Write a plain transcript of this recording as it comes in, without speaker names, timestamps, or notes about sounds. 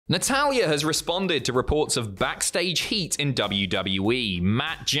Natalya has responded to reports of backstage heat in WWE.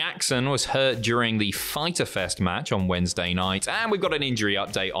 Matt Jackson was hurt during the Fyter Fest match on Wednesday night, and we've got an injury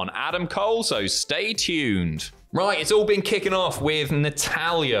update on Adam Cole, so stay tuned. Right, it's all been kicking off with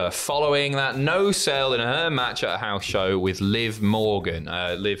Natalya following that no-sell in her match at a house show with Liv Morgan.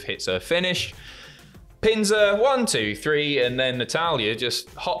 Liv hits her finish, pins her 1, 2, 3, and then Natalya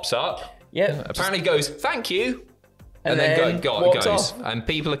just hops up. Yeah. Apparently goes, "Thank you." And then goes, and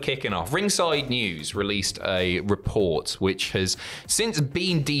people are kicking off. Ringside News released a report which has since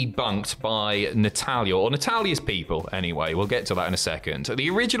been debunked by Natalya, or Natalya's people anyway. We'll get to that in a second. The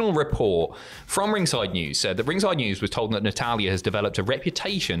original report from Ringside News said that Ringside News was told that Natalya has developed a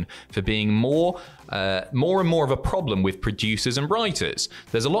reputation for being more and more of a problem with producers and writers.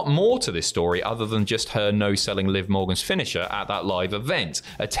 There's a lot more to this story other than just her no-selling Liv Morgan's finisher at that live event.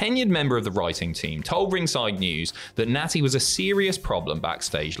 A tenured member of the writing team told Ringside News that Natty was a serious problem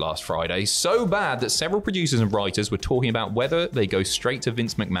backstage last Friday, so bad that several producers and writers were talking about whether they go straight to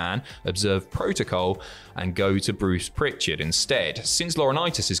Vince McMahon, observe protocol, and go to Bruce Pritchard instead. Since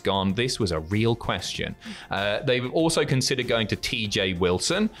Laurinaitis is gone, this was a real question. They've also considered going to TJ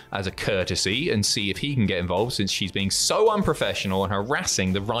Wilson as a courtesy and see if he can get involved, since she's being so unprofessional and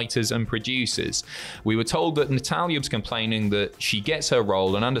harassing the writers and producers. We were told that Natalya was complaining that she gets her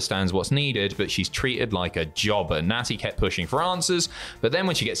role and understands what's needed, but she's treated like a jobber. Natty kept pushing for answers, but then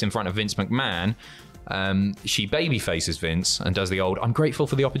when she gets in front of Vince McMahon, she baby faces Vince and does the old "I'm grateful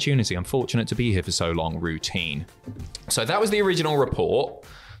for the opportunity, I'm fortunate to be here for so long" routine. So that was the original report.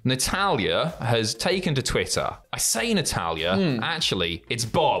 Natalya has taken to Twitter. I say Natalya, actually, it's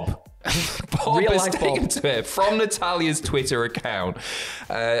Bob. Bob has taken to it from Natalya's Twitter account,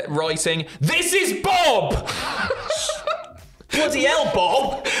 writing, "This is Bob!" Bloody hell,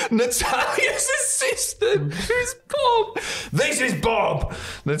 Bob! Natalya's assistant. Who's Bob? This is Bob!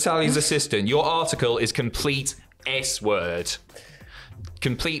 Natalya's assistant. Your article is complete S-word.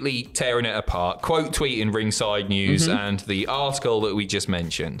 Completely tearing it apart. Quote tweeting Ringside News and the article that we just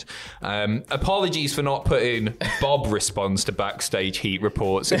mentioned. Apologies for not putting Bob responds to backstage heat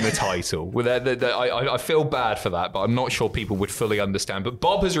reports in the title. I feel bad for that, but I'm not sure people would fully understand. But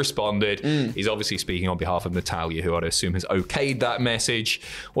Bob has responded. He's obviously speaking on behalf of Natalya, who I'd assume has okayed that message.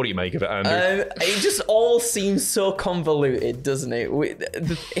 What do you make of it, Andrew? It just all seems so convoluted, doesn't it?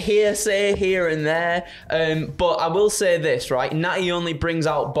 The hearsay here and there. But I will say this, right? Natty only brings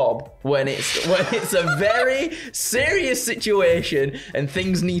out Bob when it's a very serious situation and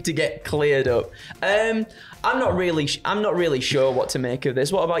things need to get cleared up. I'm not really sure what to make of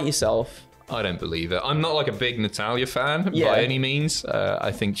this. What about yourself? I don't believe it. I'm not like a big Natalya fan by any means.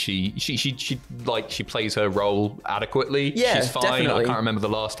 I think she plays her role adequately. Yeah, she's fine. definitely. I can't remember the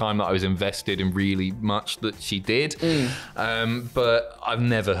last time that I was invested in really much that she did. But I've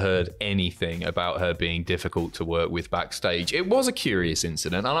never heard anything about her being difficult to work with backstage. It was a curious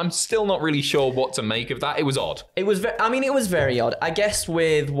incident, and I'm still not really sure what to make of that. It was odd. It was very odd. I guess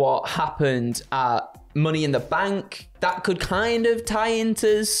with what happened at Money in the Bank, that could kind of tie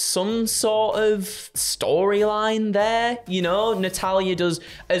into some sort of storyline there. You know, Natalya does,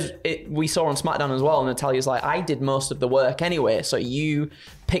 we saw on SmackDown as well, Natalya's like, I did most of the work anyway, so you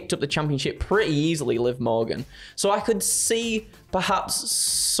picked up the championship pretty easily, Liv Morgan. So I could see perhaps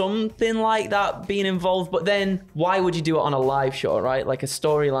something like that being involved, but then why would you do it on a live show, right? Like a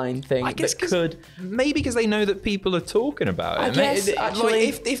storyline thing. I guess maybe because they know that people are talking about it. I guess,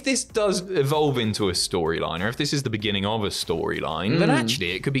 actually, like if this does evolve into a storyline, or if this is the beginning of a storyline, then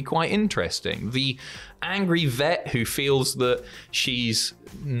actually it could be quite interesting. The angry vet who feels that she's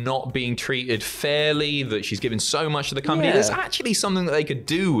not being treated fairly, that she's given so much to the company. There's actually something that they could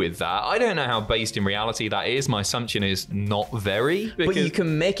do with that. I don't know how based in reality that is. My assumption is not very. But you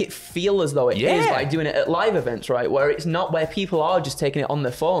can make it feel as though it is by doing it at live events, right? Where it's not, where people are just taking it on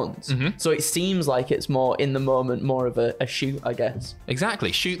their phones. So it seems like it's more in the moment, more of a shoot, I guess.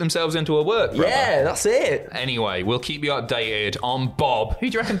 Exactly. Shoot themselves into a work, brother. Yeah, that's it. Anyway, we'll keep you updated on Bob. Who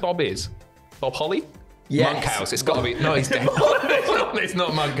do you reckon Bob is? Bob Holly? Yes. Monkhouse. It's got to be. No, he's dead. It's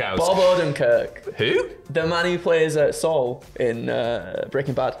not Monkhouse. Bob Odenkirk. Who? The man who plays Saul in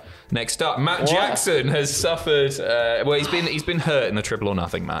Breaking Bad. Next up, Matt Jackson has suffered. He's been hurt in the Triple or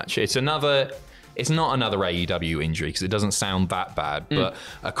Nothing match. It's not another AEW injury because it doesn't sound that bad. But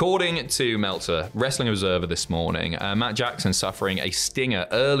according to Meltzer, Wrestling Observer this morning, Matt Jackson suffering a stinger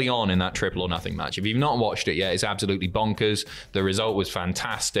early on in that Triple or Nothing match. If you've not watched it yet, it's absolutely bonkers. The result was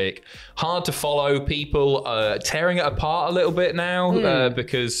fantastic. Hard to follow. People tearing it apart a little bit now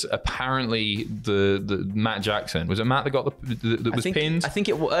because apparently the Matt Jackson, was it Matt that got pinned? I think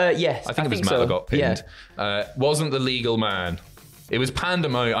it was, yes. I think it was Matt that got pinned. Yeah. Wasn't the legal man. It was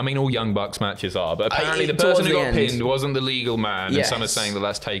pandemonium. I mean, all Young Bucks matches are, but apparently the person who got pinned wasn't the legal man. Yes. And some are saying that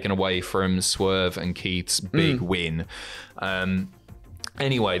that's taken away from Swerve and Keith's big win.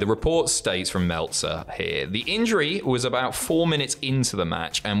 Anyway, the report states from Meltzer here, the injury was about 4 minutes into the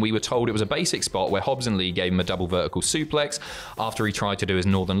match, and we were told it was a basic spot where Hobbs and Lee gave him a double vertical suplex after he tried to do his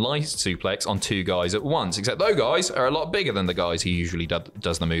Northern Lights suplex on 2 guys at once, except those guys are a lot bigger than the guys he usually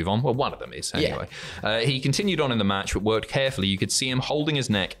does the move on. Well, one of them is, anyway. Yeah. He continued on in the match, but worked carefully. You could see him holding his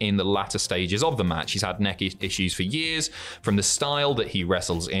neck in the latter stages of the match. He's had neck issues for years, from the style that he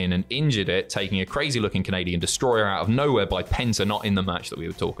wrestles in, and injured it, taking a crazy-looking Canadian Destroyer out of nowhere by Penta, not in the match that we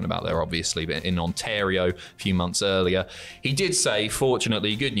were talking about there, obviously, but in Ontario a few months earlier. He did say,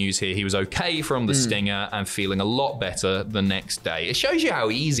 fortunately, good news here, he was okay from the stinger and feeling a lot better the next day. It shows you how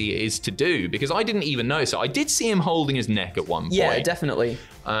easy it is to do, because I didn't even notice it. I did see him holding his neck at one point. Yeah, definitely.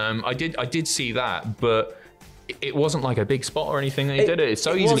 I did see that, but it wasn't like a big spot or anything that he did it. It's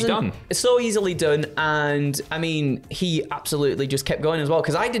so easily done. It's so easily done, and I mean, he absolutely just kept going as well,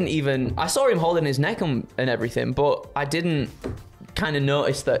 because I saw him holding his neck and everything, but I didn't kind of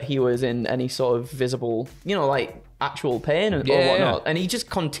notice that he was in any sort of visible, like actual pain or whatnot. And he just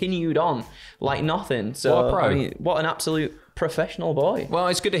continued on like nothing. So, what a pro. I mean, what an absolute professional boy. Well,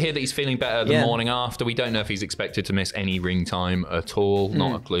 it's good to hear that he's feeling better the morning after. We don't know if he's expected to miss any ring time at all.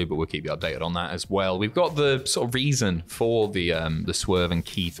 Not a clue, but we'll keep you updated on that as well. We've got the sort of reason for the Swerve and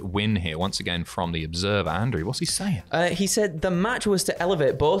Keith win here. Once again from the Observer. Andrew, what's he saying? He said the match was to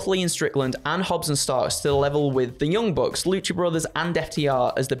elevate both Lee and Strickland and Hobbs and Starks to the level with the Young Bucks, Lucha Brothers and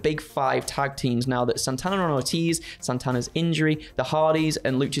FTR as the big 5 tag teams now that Santana and Ortiz, Santana's injury, the Hardys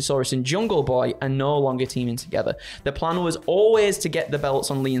and Luchasaurus and Jungle Boy are no longer teaming together. The plan was always to get the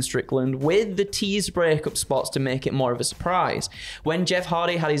belts on Lee and Strickland with the teased breakup spots to make it more of a surprise. When Jeff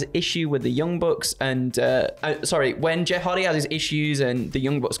Hardy had his issue with the Young Bucks and when Jeff Hardy had his issues and the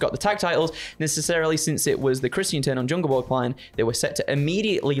Young Bucks got the tag titles, necessarily since it was the Christian turn on Jungle Boy plan, they were set to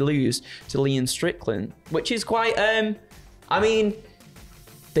immediately lose to Lee and Strickland, which is quite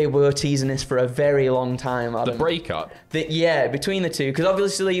they were teasing this for a very long time, Adam. The breakup? Between the two. Because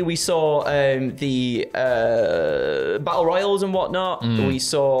obviously we saw the Battle Royals and whatnot. We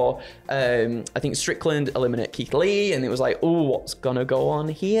saw, I think, Strickland eliminate Keith Lee, and it was like, oh, what's going to go on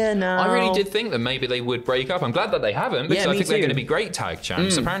here now? I really did think that maybe they would break up. I'm glad that they haven't, because I think they're going to be great tag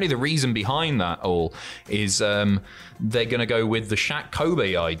champs. Apparently the reason behind that all is they're going to go with the Shaq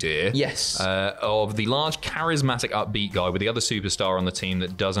Kobe idea. Yes. Of the large, charismatic, upbeat guy with the other superstar on the team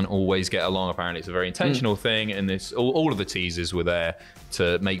that doesn't always get along. Apparently it's a very intentional thing, and this all of the teasers were there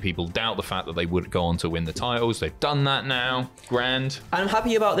to make people doubt the fact that they would go on to win the titles. They've done that now. Grand. I'm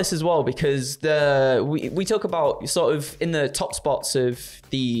happy about this as well, because we talk about sort of in the top spots of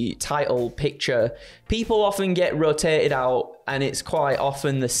the title picture, people often get rotated out, and it's quite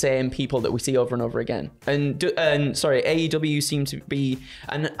often the same people that we see over and over again. And AEW seem to be,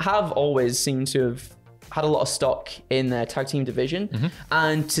 and have always seemed to have had a lot of stock in their tag team division,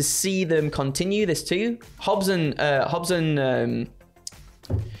 and to see them continue this too. Hobbs and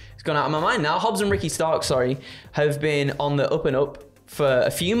it's gone out of my mind now. Hobbs and Ricky Starks, have been on the up and up for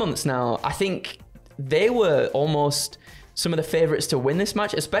a few months now. I think they were almost some of the favorites to win this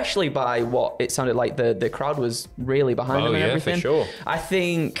match, especially by what it sounded like the crowd was really behind them and everything. For sure. I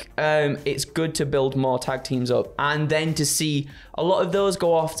think it's good to build more tag teams up, and then to see a lot of those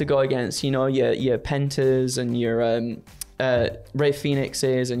go off to go against, your Pentas and your Ray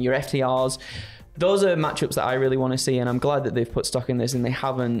Phoenixes and your FTRs. Those are matchups that I really want to see, and I'm glad that they've put stock in this and they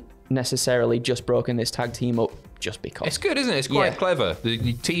haven't necessarily just broken this tag team up just because. It's good, isn't it? It's quite clever.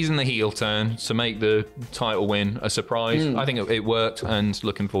 The teasing the heel turn to make the title win a surprise. I think it worked, and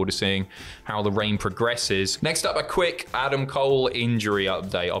looking forward to seeing how the reign progresses. Next up, a quick Adam Cole injury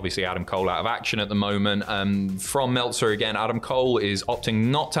update. Obviously, Adam Cole out of action at the moment. From Meltzer again, Adam Cole is opting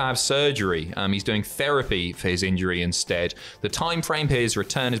not to have surgery. He's doing therapy for his injury instead. The time frame for his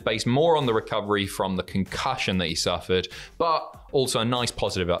return is based more on the recovery from the concussion that he suffered, but also a nice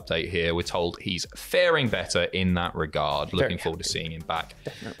positive update here. We're told he's faring better in that regard. Looking forward to seeing him back.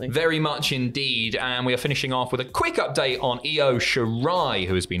 Definitely. Very much indeed. And we are finishing off with a quick update on Io Shirai,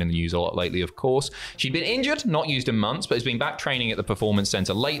 who has been in the news a lot lately, of course. She'd been injured, not used in months, but has been back training at the Performance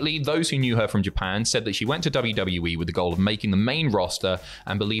Center lately. Those who knew her from Japan said that she went to WWE with the goal of making the main roster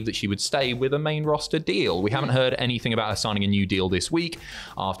and believed that she would stay with a main roster deal. We haven't heard anything about her signing a new deal this week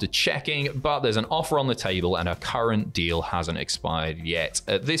after checking, but there's an offer on the table and her current deal hasn't expired yet.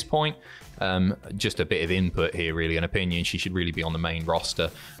 At this point, just a bit of input here, really, an opinion. She should really be on the main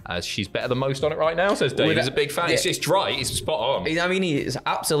roster, as she's better than most on it right now, says Dave. He's a big fan. Yeah. It's right. It's spot on. I mean, he's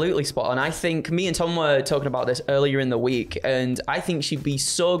absolutely spot on. I think me and Tom were talking about this earlier in the week, and I think she'd be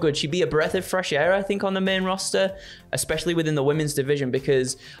so good. She'd be a breath of fresh air, I think, on the main roster, especially within the women's division,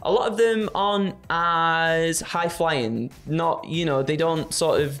 because a lot of them aren't as high flying. Not, they don't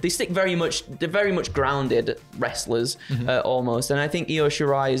they stick they're very much grounded wrestlers, almost. And I think Io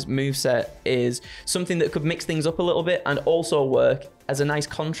Shirai's moveset is something that could mix things up a little bit and also work as a nice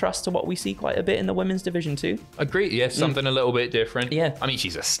contrast to what we see quite a bit in the women's division too. Agreed, yeah, something a little bit different. Yeah. I mean,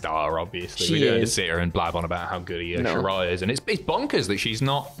 she's a star, obviously. We don't have to sit here and blab on about how good Io Shirai is. And it's bonkers that she's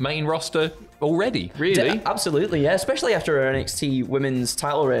not main roster already, really. Absolutely, yeah. Especially after her NXT women's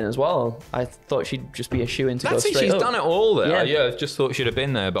title reign as well. I thought she'd just be a shoe-in to go straight up. She's done it all there. Yeah, I just thought she'd have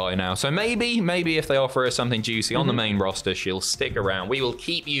been there by now. So maybe if they offer her something juicy on the main roster, she'll stick around. We will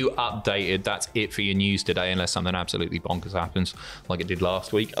keep you updated. That's it for your news today, unless something absolutely bonkers happens, like it did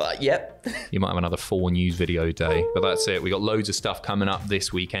last week. Yep. You might have another 4 news video day, but that's it. We got loads of stuff coming up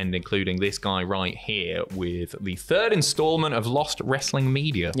this weekend, including this guy right here with the 3rd installment of Lost Wrestling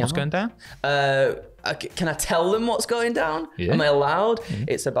Media. What's going down? Can I tell them what's going down? Yeah. Am I allowed?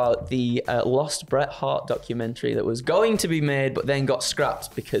 It's about the Lost Bret Hart documentary that was going to be made, but then got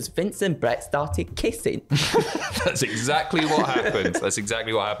scrapped because Vince and Bret started kissing. That's exactly what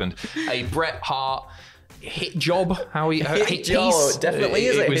happened. A Bret Hart hit job, hit piece. Definitely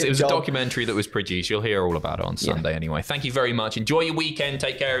is. It was a documentary that was produced. You'll hear all about it on Sunday anyway. Thank you very much. Enjoy your weekend.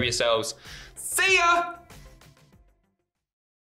 Take care of yourselves. See ya.